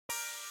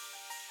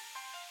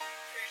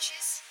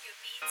Purchase your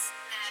beats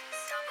at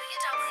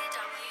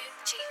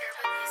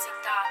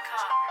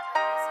www.JayUrbanMusic.com.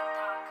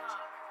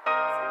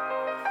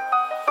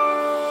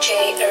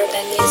 Jay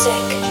Urban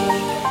Music.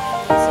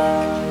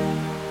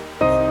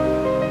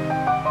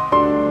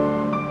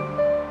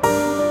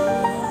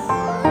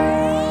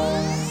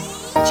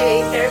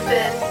 Jay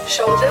Urban,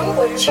 show them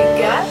what you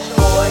got,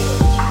 boy.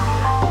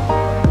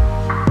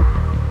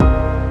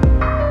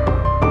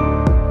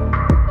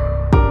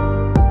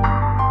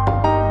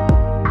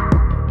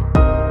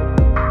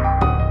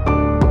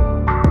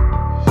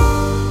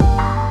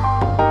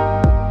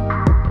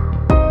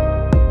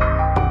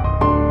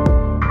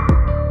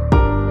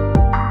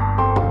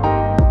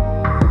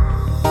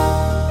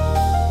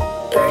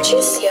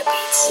 Purchase your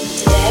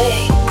beats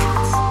today.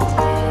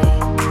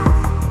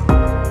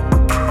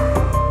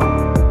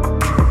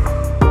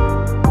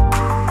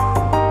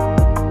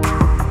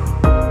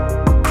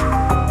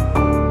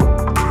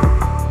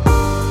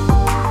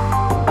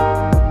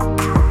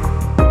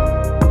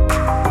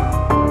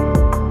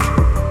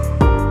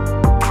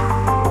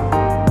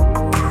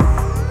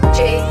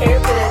 Jay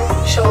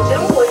Urban, show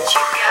them what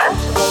you got,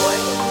 boy.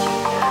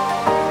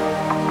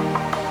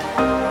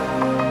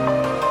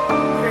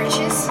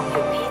 Purchase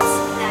your beats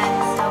at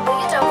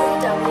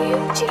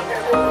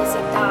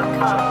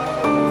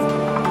www.JayUrbanMusic.com.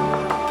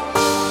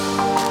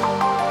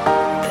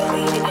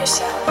 Believe in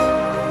yourself.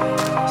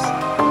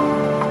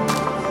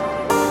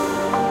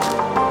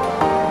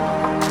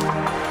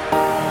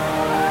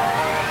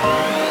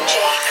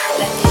 Jay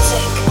Urban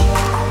Music.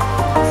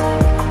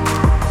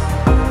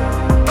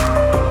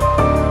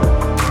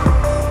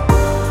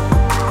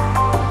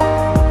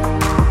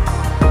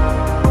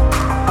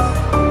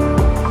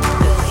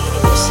 Believe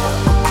in yourself.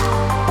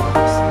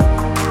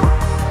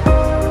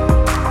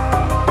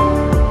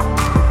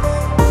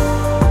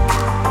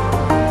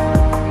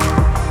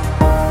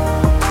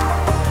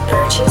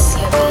 Purchase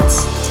your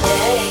beats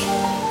today.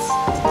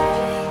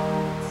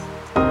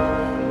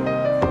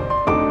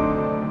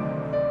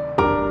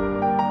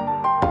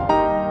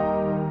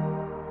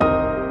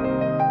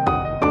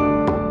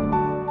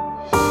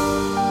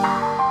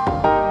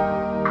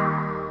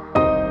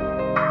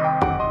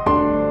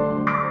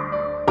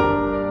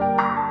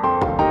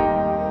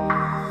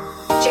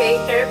 Jay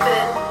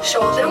Urban,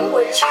 show them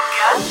what you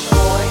got,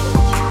 boy.